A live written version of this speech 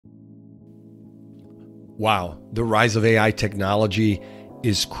Wow, the rise of AI technology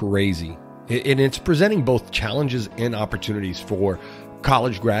is crazy. And it's presenting both challenges and opportunities for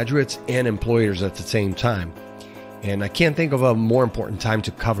college graduates and employers at the same time. And I can't think of a more important time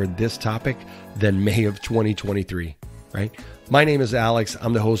to cover this topic than May of 2023, right? My name is Alex.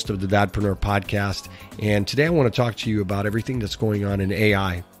 I'm the host of the Dadpreneur podcast. And today I want to talk to you about everything that's going on in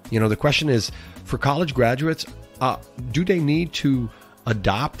AI. You know, the question is, for college graduates, do they need to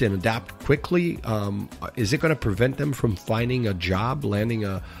adapt and adapt quickly? Is it going to prevent them from finding a job, landing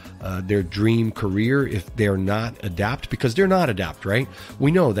their dream career if they're not adapt? Because they're not adapt, right?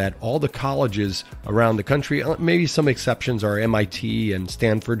 We know that all the colleges around the country, maybe some exceptions are MIT and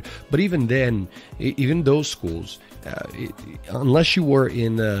Stanford, but even then, even those schools, unless you were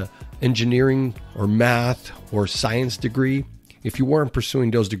in engineering or math or science degree, if you weren't pursuing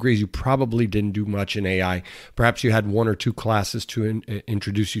those degrees, you probably didn't do much in AI. Perhaps you had one or two classes to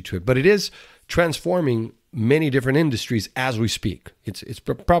introduce you to it. But it is transforming many different industries as we speak. It's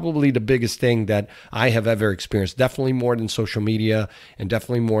probably the biggest thing that I have ever experienced. Definitely more than social media and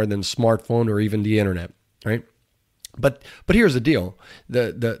definitely more than smartphone or even the internet, right? But here's the deal.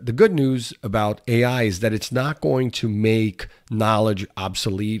 The good news about AI is that it's not going to make knowledge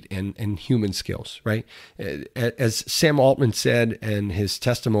obsolete and human skills, right? As Sam Altman said in his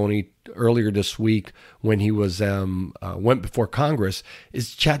testimony earlier this week when he was went before Congress, is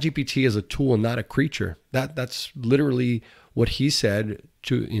ChatGPT is a tool and not a creature. That's literally what he said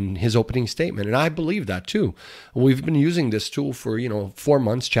in his opening statement, and I believe that too. We've been using this tool for 4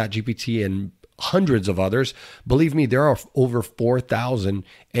 months, ChatGPT, and hundreds of others. Believe me, there are over 4,000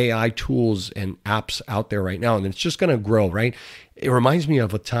 AI tools and apps out there right now, and it's just going to grow, right? It reminds me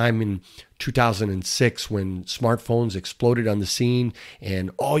of a time in 2006 when smartphones exploded on the scene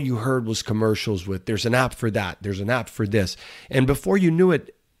and all you heard was commercials with, there's an app for that, there's an app for this. And before you knew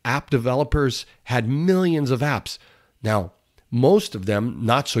it, app developers had millions of apps. Now, most of them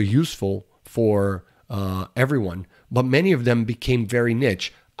not so useful for everyone, but many of them became very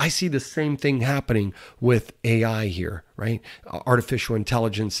niche. I see the same thing happening with AI here, right? Artificial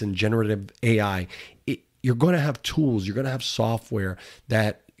intelligence and generative AI. You're going to have tools, you're going to have software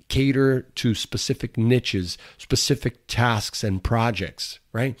that cater to specific niches, specific tasks and projects,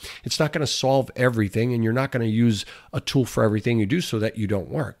 right? It's not going to solve everything, and you're not going to use a tool for everything you do so that you don't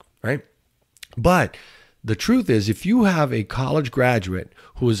work, right? But the truth is, if you have a college graduate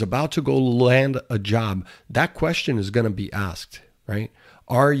who is about to go land a job, that question is going to be asked, right?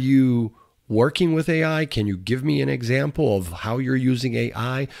 Are you working with AI? Can you give me an example of how you're using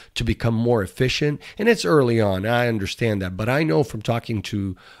AI to become more efficient? And it's early on, I understand that, but I know from talking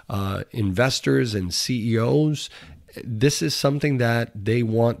to investors and CEOs, this is something that they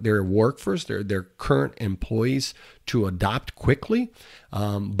want their workforce, their current employees to adopt quickly.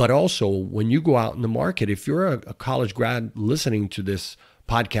 But also, when you go out in the market, if you're a college grad listening to this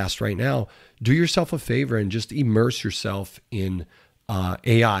podcast right now, do yourself a favor and just immerse yourself in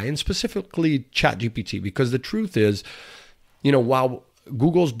AI, and specifically ChatGPT, because the truth is, while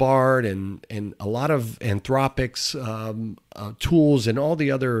Google's Bard and a lot of Anthropic's tools and all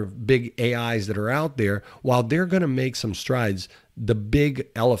the other big AIs that are out there, while they're going to make some strides, the big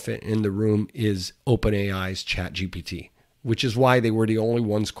elephant in the room is OpenAI's ChatGPT, which is why they were the only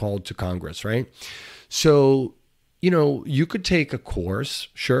ones called to Congress, right? So, you could take a course.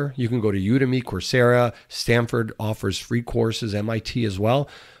 Sure, you can go to Udemy, Coursera. Stanford offers free courses, MIT as well.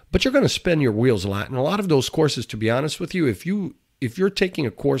 But you're going to spin your wheels a lot. And a lot of those courses, to be honest with you, if you're taking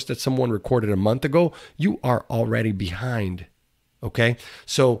a course that someone recorded a month ago, you are already behind, okay?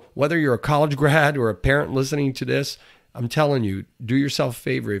 So whether you're a college grad or a parent listening to this, I'm telling you, do yourself a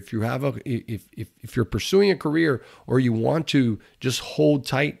favor. If you have if you're pursuing a career or you want to just hold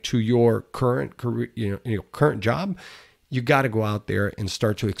tight to your current career, current job, you got to go out there and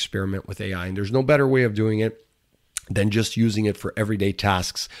start to experiment with AI. And there's no better way of doing it than just using it for everyday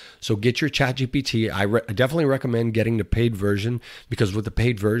tasks. So get your ChatGPT. I definitely recommend getting the paid version, because with the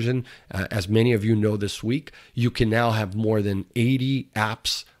paid version, as many of you know this week, you can now have more than 80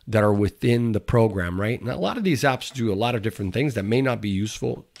 apps that are within the program, right? And a lot of these apps do a lot of different things that may not be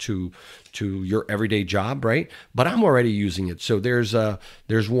useful to your everyday job, right? But I'm already using it. So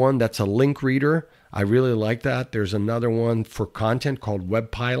there's one that's a link reader. I really like that. There's another one for content called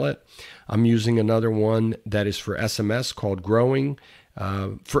Web Pilot. I'm using another one that is for SMS called Growing.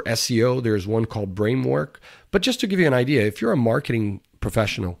 For SEO, there's one called Brainwork. But just to give you an idea, if you're a marketing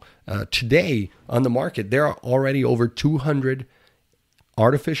professional, today on the market, there are already over 200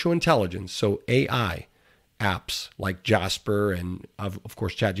 artificial intelligence, so AI apps like Jasper and of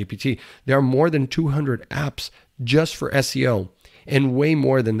course ChatGPT. There are more than 200 apps just for SEO. and way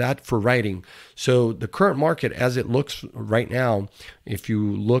more than that for writing. So the current market, as it looks right now, if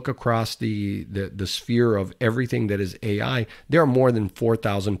you look across the sphere of everything that is AI, there are more than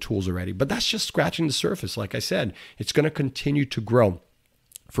 4,000 tools already. But that's just scratching the surface. Like I said, it's going to continue to grow.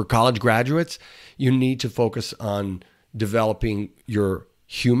 For college graduates, you need to focus on developing your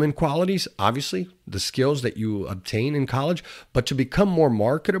human qualities, obviously, the skills that you obtain in college, but to become more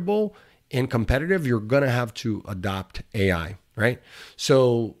marketable and competitive, you're going to have to adopt AI, right?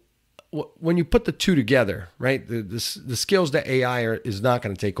 So when you put the two together, right, the skills that AI is not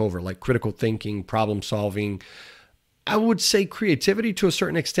going to take over, like critical thinking, problem solving, I would say creativity to a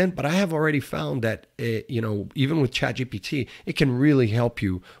certain extent, but I have already found that, even with ChatGPT, it can really help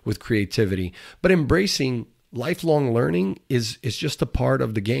you with creativity. But embracing lifelong learning is just a part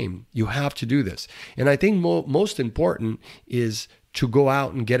of the game. You have to do this. And I think most important is to go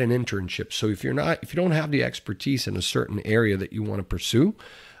out and get an internship. So if you don't have the expertise in a certain area that you want to pursue,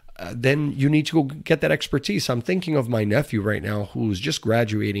 then you need to go get that expertise. I'm thinking of my nephew right now who's just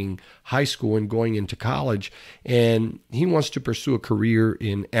graduating high school and going into college, and he wants to pursue a career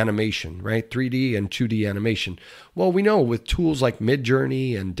in animation, right? 3D and 2D animation. Well, we know with tools like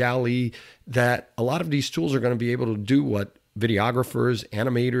Midjourney and DALL-E that a lot of these tools are going to be able to do what videographers,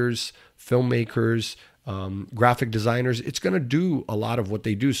 animators, filmmakers, graphic designers, it's going to do a lot of what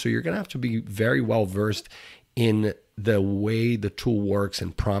they do. So you're going to have to be very well versed in the way the tool works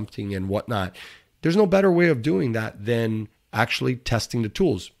and prompting and whatnot. There's no better way of doing that than actually testing the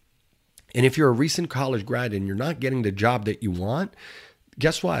tools. And if you're a recent college grad and you're not getting the job that you want,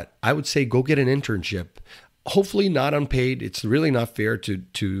 guess what? I would say go get an internship. Hopefully not unpaid. It's really not fair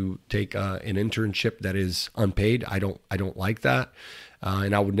to take an internship that is unpaid. I don't like that.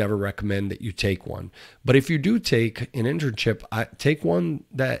 And I would never recommend that you take one. But if you do take an internship, take one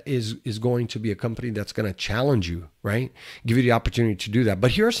that is going to be a company that's going to challenge you, right? Give you the opportunity to do that.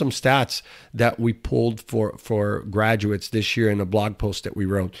 But here are some stats that we pulled for graduates this year in a blog post that we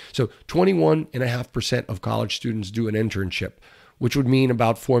wrote. So 21.5% of college students do an internship, which would mean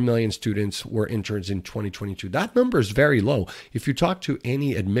about 4 million students were interns in 2022. That number is very low. If you talk to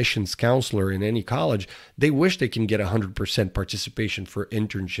any admissions counselor in any college, they wish they can get 100% participation for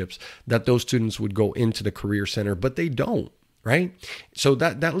internships, that those students would go into the career center, but they don't, right? So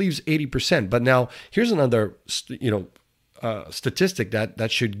that leaves 80%. But now here's another, statistic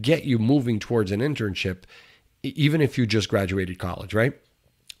that should get you moving towards an internship, even if you just graduated college, right?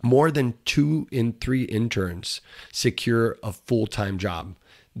 More than 2 in 3 interns secure a full-time job.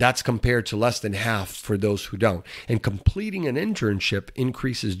 That's compared to less than half for those who don't. And completing an internship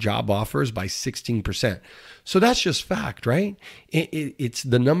increases job offers by 16%. So that's just fact, right? It's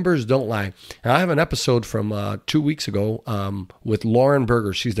the numbers don't lie. Now, I have an episode from 2 weeks ago with Lauren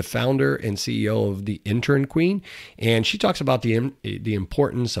Berger. She's the founder and CEO of the Intern Queen, and she talks about the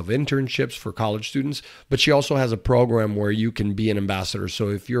importance of internships for college students. But she also has a program where you can be an ambassador. So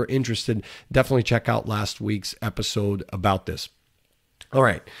if you're interested, definitely check out last week's episode about this. All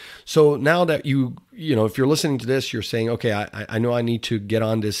right. So now that if you're listening to this, you're saying, okay, I know I need to get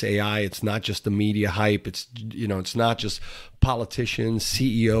on this AI. It's not just the media hype. It's not just politicians,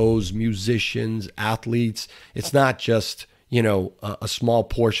 CEOs, musicians, athletes. It's not just, a small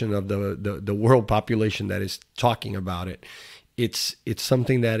portion of the world population that is talking about it. It's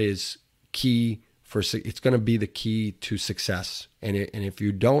something that is key it's going to be the key to success. And if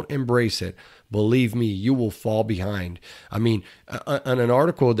you don't embrace it, believe me, you will fall behind. I mean, on an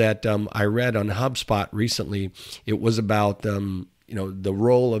article that I read on HubSpot recently, it was about the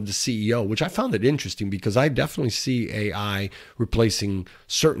role of the CEO, which I found it interesting because I definitely see AI replacing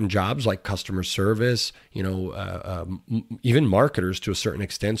certain jobs like customer service, even marketers to a certain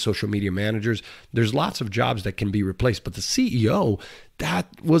extent, social media managers. There's lots of jobs that can be replaced, but the CEO, that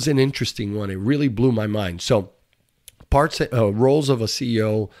was an interesting one. It really blew my mind. So roles of a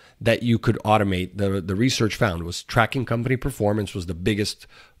CEO that you could automate, the research found was tracking company performance was the biggest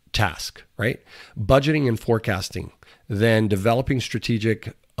task, right? Budgeting and forecasting, then developing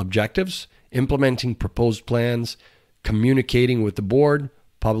strategic objectives, implementing proposed plans, communicating with the board,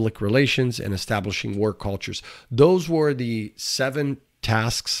 public relations, and establishing work cultures. Those were the 7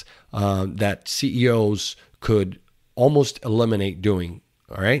 tasks that CEOs could almost eliminate doing.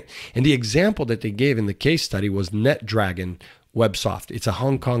 All right. And the example that they gave in the case study was NetDragon Websoft. It's a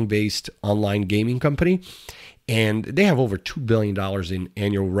Hong Kong-based online gaming company, and they have over $2 billion in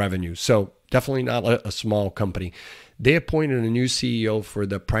annual revenue. So definitely not a small company. They appointed a new CEO for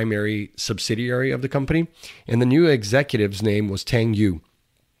the primary subsidiary of the company, and the new executive's name was Tang Yu.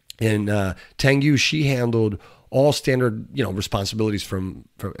 And Tang Yu, she handled all standard, responsibilities from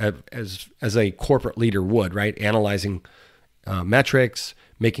as a corporate leader would, right? Analyzing metrics,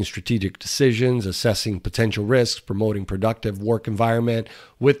 making strategic decisions, assessing potential risks, promoting productive work environment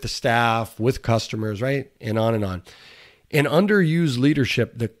with the staff, with customers, right? And on and on. In underused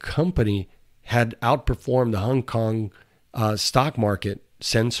leadership, the company had outperformed the Hong Kong stock market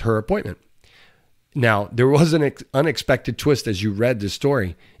since her appointment. Now, there was an unexpected twist as you read this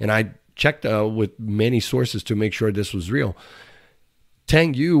story, and I checked with many sources to make sure this was real.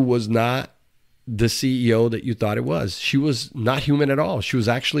 Tang Yu was not the CEO that you thought it was. She was not human at all. She was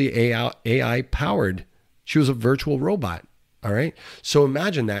actually AI powered. She was a virtual robot. All right. So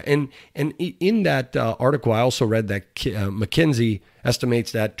imagine that. And in that article, I also read that McKinsey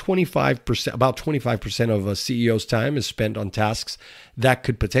estimates that about 25% of a CEO's time is spent on tasks that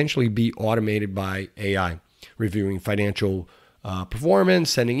could potentially be automated by AI, reviewing financial performance,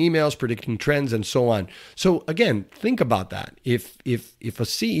 sending emails, predicting trends, and so on. So again, think about that. If a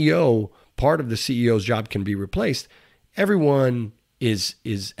CEO, part of the CEO's job can be replaced, everyone is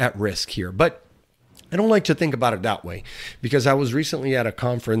at risk here. But I don't like to think about it that way, because I was recently at a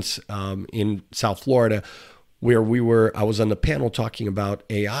conference in South Florida where I was on the panel talking about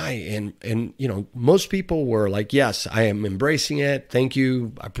AI, and most people were like, yes, I am embracing it. Thank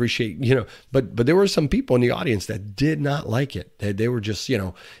you. I appreciate, but there were some people in the audience that did not like it. They were just,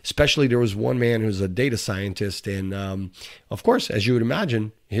 especially there was one man who's a data scientist. And of course, as you would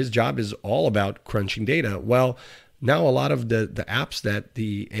imagine, his job is all about crunching data. Well, now a lot of the apps that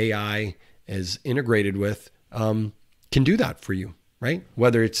the AI is integrated with can do that for you, right?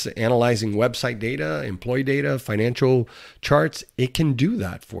 Whether it's analyzing website data, employee data, financial charts, it can do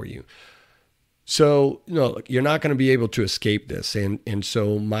that for you. So, you're not going to be able to escape this. And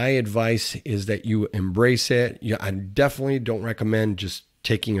so my advice is that you embrace it. I definitely don't recommend just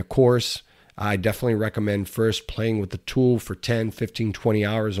taking a course. I definitely recommend first playing with the tool for 10, 15, 20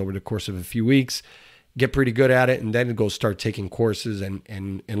 hours over the course of a few weeks. Get pretty good at it, and then go start taking courses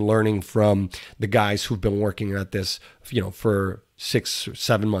and learning from the guys who've been working at this, for 6 or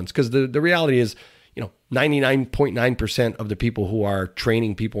 7 months. Because the reality is, 99.9% of the people who are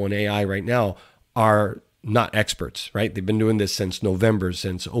training people in AI right now are not experts, right? They've been doing this since November,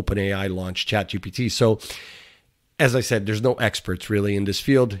 since OpenAI launched ChatGPT. So, as I said, there's no experts really in this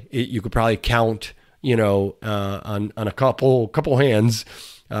field. You could probably count, on a couple hands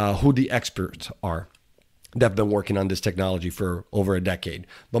who the experts are that have been working on this technology for over a decade.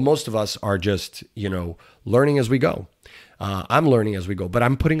 But most of us are just, learning as we go. I'm learning as we go, but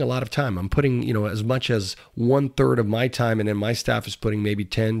I'm putting a lot of time. I'm putting, as much as 1/3 of my time, and then my staff is putting maybe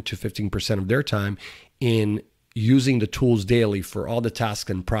 10 to 15% of their time in using the tools daily for all the tasks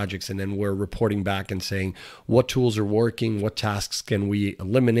and projects. And then we're reporting back and saying what tools are working, what tasks can we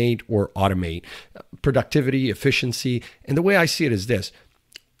eliminate or automate, productivity, efficiency. And the way I see it is this: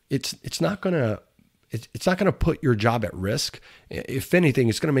 it's not going to put your job at risk. If anything,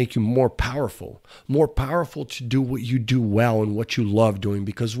 it's going to make you more powerful to do what you do well and what you love doing,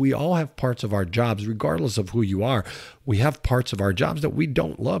 because we all have parts of our jobs, regardless of who you are. We have parts of our jobs that we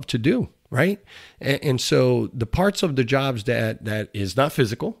don't love to do, right? And so the parts of the jobs that is not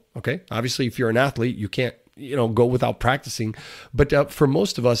physical, okay? Obviously, if you're an athlete, you can't, go without practicing. But for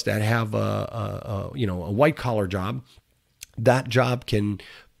most of us that have a white collar job, that job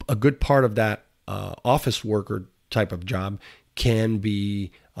a good part of that office worker type of job can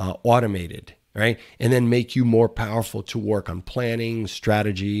be automated, right? And then make you more powerful to work on planning,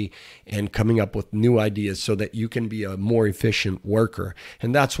 strategy, and coming up with new ideas so that you can be a more efficient worker.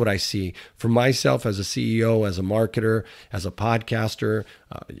 And that's what I see for myself as a CEO, as a marketer, as a podcaster.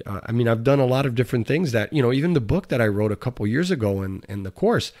 I've done a lot of different things that, even the book that I wrote a couple years ago and the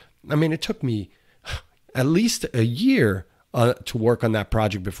course, it took me at least a year to work on that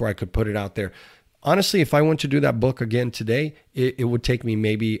project before I could put it out there. Honestly, if I went to do that book again today, it would take me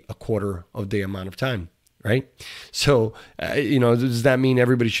maybe a quarter of the amount of time, right? So, does that mean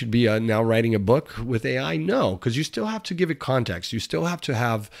everybody should be now writing a book with AI? No, because you still have to give it context. You still have to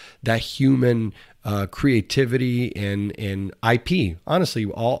have that human creativity and IP. Honestly,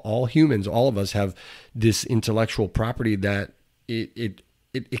 all humans, all of us have this intellectual property that it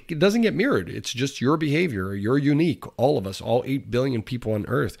doesn't get mirrored. It's just your behavior. You're unique. All of us, all 8 billion people on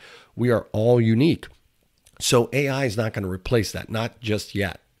Earth, we are all unique. So AI is not going to replace that, not just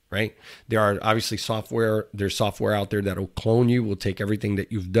yet, right? There are obviously there's software out there that will clone you, will take everything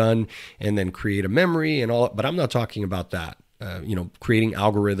that you've done and then create a memory and all, but I'm not talking about that. Creating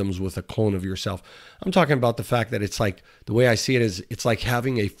algorithms with a clone of yourself. I'm talking about the fact that it's like, the way I see it is, it's like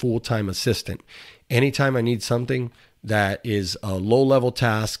having a full-time assistant. Anytime I need something that is a low-level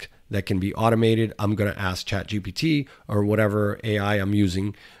task that can be automated, I'm going to ask ChatGPT or whatever AI I'm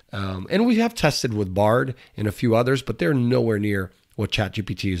using And we have tested with Bard and a few others, but they're nowhere near what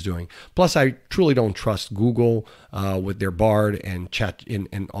ChatGPT is doing. Plus, I truly don't trust Google with their Bard and Chat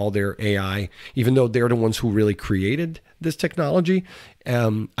and all their AI, even though they're the ones who really created this technology.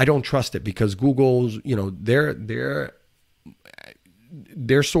 I don't trust it because Google's,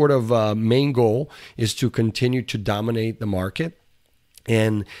 their sort of main goal is to continue to dominate the market.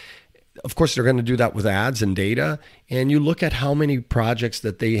 And of course, they're going to do that with ads and data. And you look at how many projects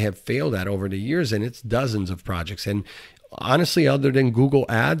that they have failed at over the years, and it's dozens of projects. And honestly, other than Google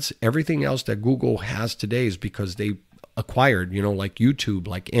Ads, everything else that Google has today is because they acquired, like YouTube,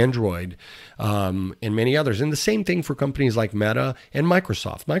 like Android, and many others. And the same thing for companies like Meta and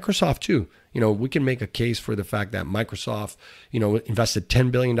Microsoft. Microsoft too. We can make a case for the fact that Microsoft, invested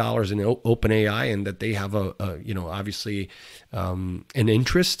 $10 billion in OpenAI, and that they have obviously an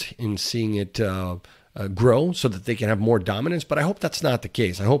interest in seeing it grow so that they can have more dominance. But I hope that's not the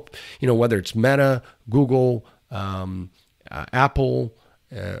case. I hope, whether it's Meta, Google, Apple,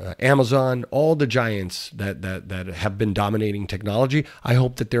 Amazon, all the giants that have been dominating technology, I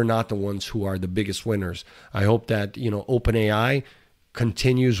hope that they're not the ones who are the biggest winners. I hope that, OpenAI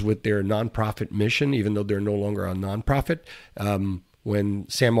continues with their nonprofit mission, even though they're no longer a nonprofit. When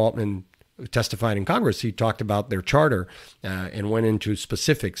Sam Altman testified in Congress, he talked about their charter and went into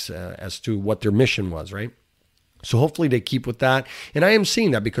specifics as to what their mission was, right? So hopefully they keep with that. And I am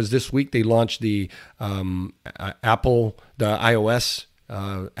seeing that because this week they launched the Apple, the iOS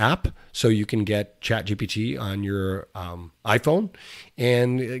app, so you can get ChatGPT on your iPhone.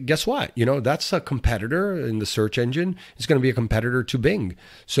 And guess what? That's a competitor in the search engine. It's going to be a competitor to Bing.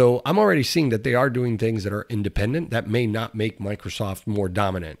 So I'm already seeing that they are doing things that are independent. That may not make Microsoft more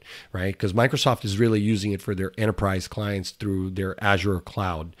dominant, right? Because Microsoft is really using it for their enterprise clients through their Azure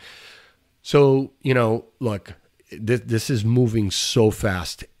cloud. So, look, this is moving so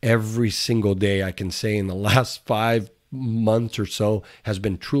fast. Every single day, I can say in the last 5 months or so has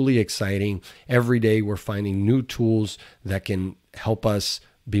been truly exciting. Every day we're finding new tools that can help us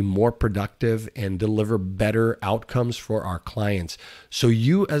be more productive and deliver better outcomes for our clients. So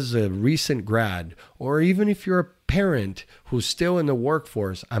you, as a recent grad, or even if you're a parent who's still in the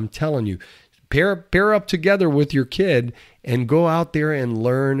workforce, I'm telling you, pair up together with your kid and go out there and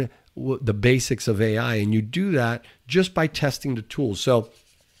learn the basics of AI. And you do that just by testing the tools. So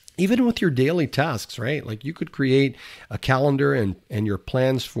even with your daily tasks, right? Like you could create a calendar and your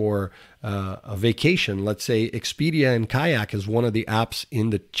plans for a vacation. Let's say Expedia and Kayak is one of the apps in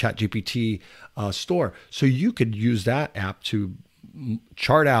the ChatGPT store. So you could use that app to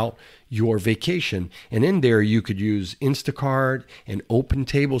chart out your vacation. And in there, you could use Instacart and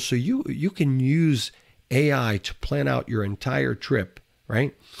OpenTable. So you can use AI to plan out your entire trip,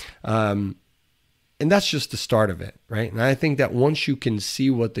 right? And that's just the start of it, right? And I think that once you can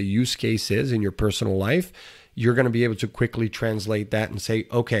see what the use case is in your personal life, you're going to be able to quickly translate that and say,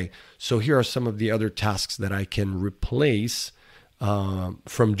 okay, so here are some of the other tasks that I can replace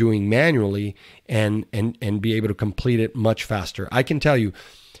from doing manually and be able to complete it much faster. I can tell you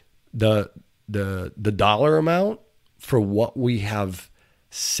the dollar amount for what we have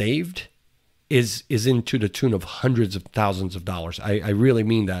saved is into the tune of hundreds of thousands of dollars. I really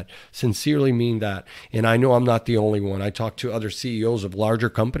mean that, sincerely mean that. And I know I'm not the only one. I talk to other CEOs of larger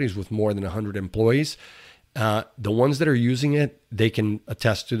companies with more than 100 employees. The ones that are using it, they can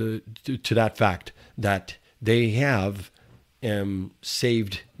attest to that fact that they have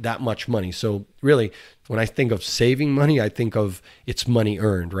saved that much money. So really, when I think of saving money, I think of it's money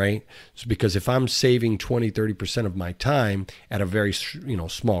earned, right? So because if I'm saving 20, 30% of my time at a very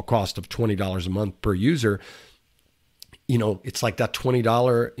small cost of $20 a month per user, it's like that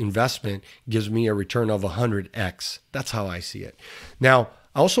 $20 investment gives me a return of 100x. That's how I see it. Now,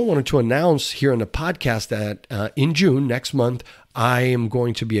 I also wanted to announce here on the podcast that in June, next month, I am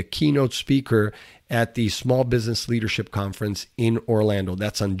going to be a keynote speaker at the Small Business Leadership Conference in Orlando.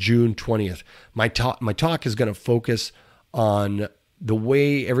 That's on June 20th. My talk is going to focus on the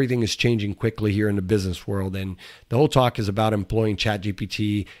way everything is changing quickly here in the business world. And the whole talk is about employing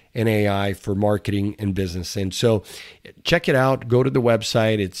ChatGPT and AI for marketing and business. And so check it out. Go to the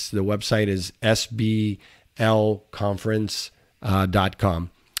website. The website is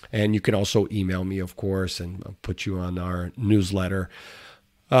sblconference.com. And you can also email me, of course, and I'll put you on our newsletter.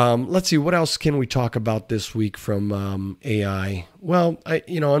 Let's see, what else can we talk about this week from AI? Well,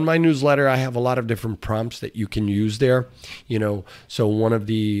 in my newsletter, I have a lot of different prompts that you can use there. So one of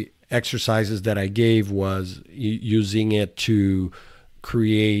the exercises that I gave was using it to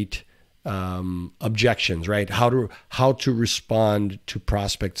create objections, right? How to respond to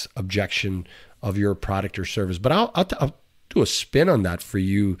prospects' objection of your product or service. But I'll do a spin on that for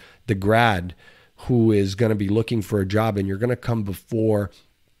you, the grad who is going to be looking for a job, and you're going to come before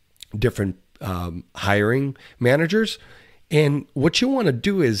different hiring managers. And what you want to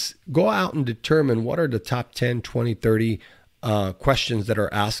do is go out and determine what are the top 10, 20, 30 questions that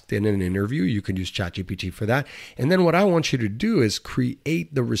are asked in an interview. You can use ChatGPT for that. And then what I want you to do is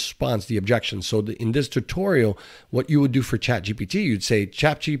create the response, the objection. So in this tutorial, what you would do for ChatGPT, you'd say,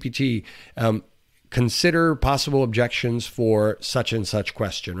 ChatGPT, consider possible objections for such and such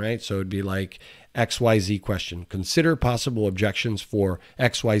question, right? So it'd be like XYZ question. Consider possible objections for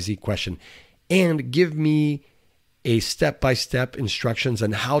XYZ question. And give me a step-by-step instructions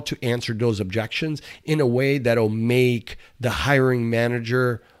on how to answer those objections in a way that'll make the hiring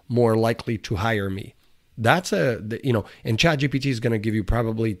manager more likely to hire me. That's and ChatGPT is going to give you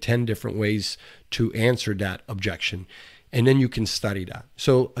probably 10 different ways to answer that objection. And then you can study that.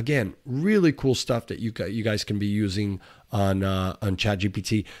 So again, really cool stuff that you guys can be using on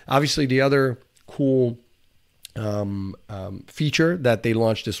ChatGPT. Obviously, the other cool feature that they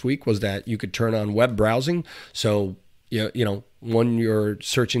launched this week was that you could turn on web browsing. So, when you're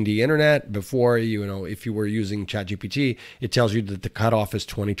searching the internet before, if you were using ChatGPT, it tells you that the cutoff is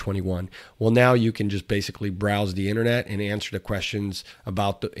 2021. Well, now you can just basically browse the internet and answer the questions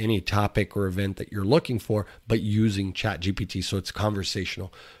about any topic or event that you're looking for, but using ChatGPT. So it's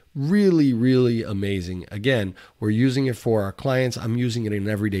conversational. Really, really amazing. Again, we're using it for our clients. I'm using it in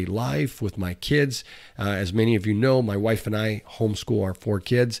everyday life with my kids. As many of you know, my wife and I homeschool our 4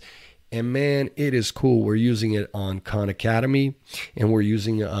 kids. And man, it is cool. We're using it on Khan Academy, and we're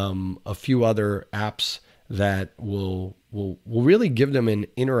using a few other apps that will really give them an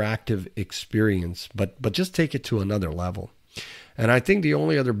interactive experience, but just take it to another level. And I think the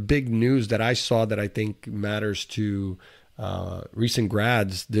only other big news that I saw that I think matters to recent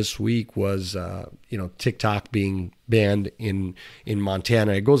grads this week was, TikTok being banned in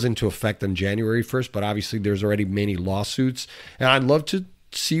Montana. It goes into effect on January 1st, but obviously there's already many lawsuits. And I'd love to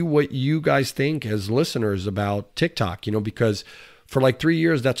see what you guys think as listeners about TikTok, because for like 3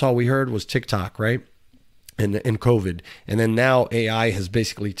 years, that's all we heard was TikTok, right? And COVID. And then now AI has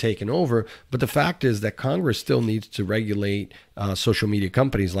basically taken over. But the fact is that Congress still needs to regulate social media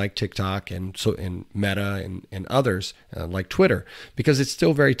companies like TikTok and Meta and others like Twitter, because it's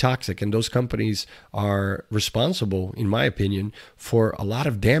still very toxic. And those companies are responsible, in my opinion, for a lot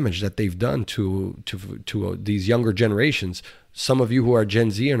of damage that they've done to these younger generations. Some of you who are Gen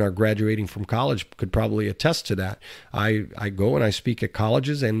Z and are graduating from college could probably attest to that. I go and I speak at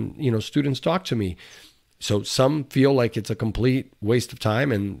colleges, and students talk to me. So some feel like it's a complete waste of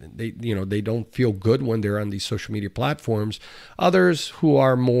time, and they don't feel good when they're on these social media platforms. Others who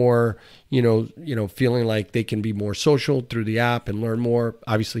are more feeling like they can be more social through the app and learn more,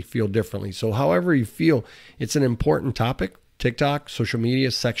 obviously feel differently. So however you feel, it's an important topic. TikTok, social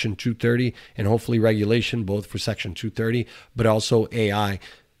media, Section 230, and hopefully regulation, both for Section 230, but also AI.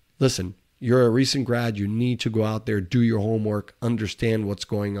 Listen, you're a recent grad, you need to go out there, do your homework, understand what's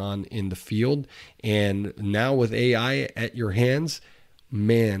going on in the field. And now with AI at your hands,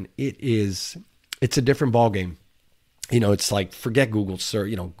 man, it's a different ballgame. It's like, forget Google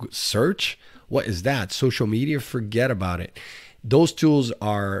search, search? What is that? Social media? Forget about it. Those tools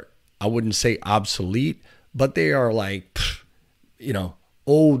are, I wouldn't say obsolete, but they are like,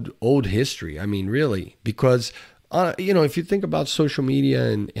 old history. I mean, really, because, if you think about social media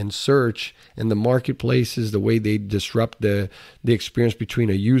and search and the marketplaces, the way they disrupt the experience between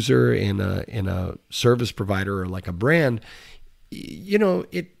a user and a service provider or like a brand,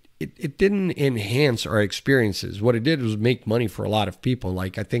 it didn't enhance our experiences. What it did was make money for a lot of people.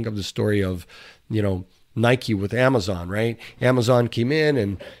 Like, I think of the story of, Nike with Amazon, right? Amazon came in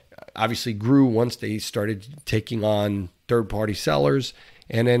and obviously grew once they started taking on third-party sellers.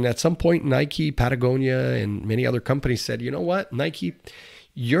 And then at some point, Nike, Patagonia, and many other companies said, you know what, Nike,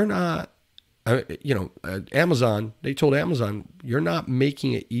 you're not, Amazon, they told Amazon, you're not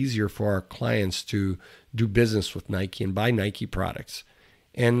making it easier for our clients to do business with Nike and buy Nike products.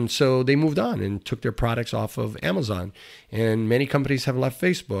 And so they moved on and took their products off of Amazon. And many companies have left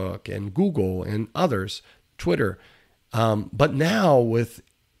Facebook and Google and others, Twitter. But now with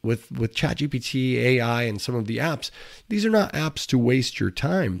ChatGPT, AI, and some of the apps, these are not apps to waste your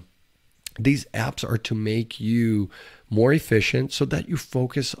time. These apps are to make you more efficient so that you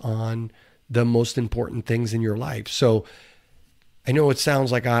focus on the most important things in your life. So I know it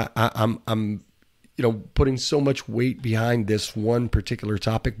sounds like I'm putting so much weight behind this one particular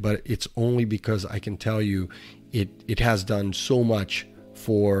topic, but it's only because I can tell you it has done so much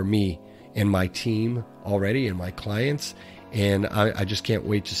for me and my team already and my clients. And I just can't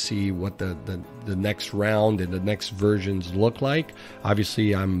wait to see what the next round and the next versions look like.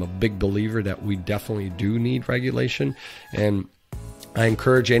 Obviously, I'm a big believer that we definitely do need regulation, and I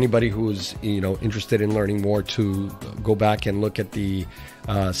encourage anybody who is interested in learning more to go back and look at the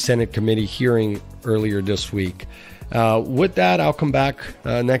Senate committee hearing earlier this week. With that, I'll come back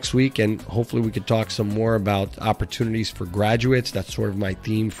next week, and hopefully we could talk some more about opportunities for graduates. That's sort of my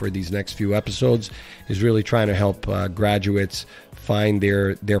theme for these next few episodes, is really trying to help graduates find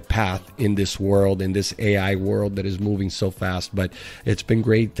their path in this world, in this AI world that is moving so fast. But it's been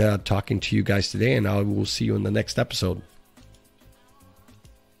great talking to you guys today, and I will see you in the next episode.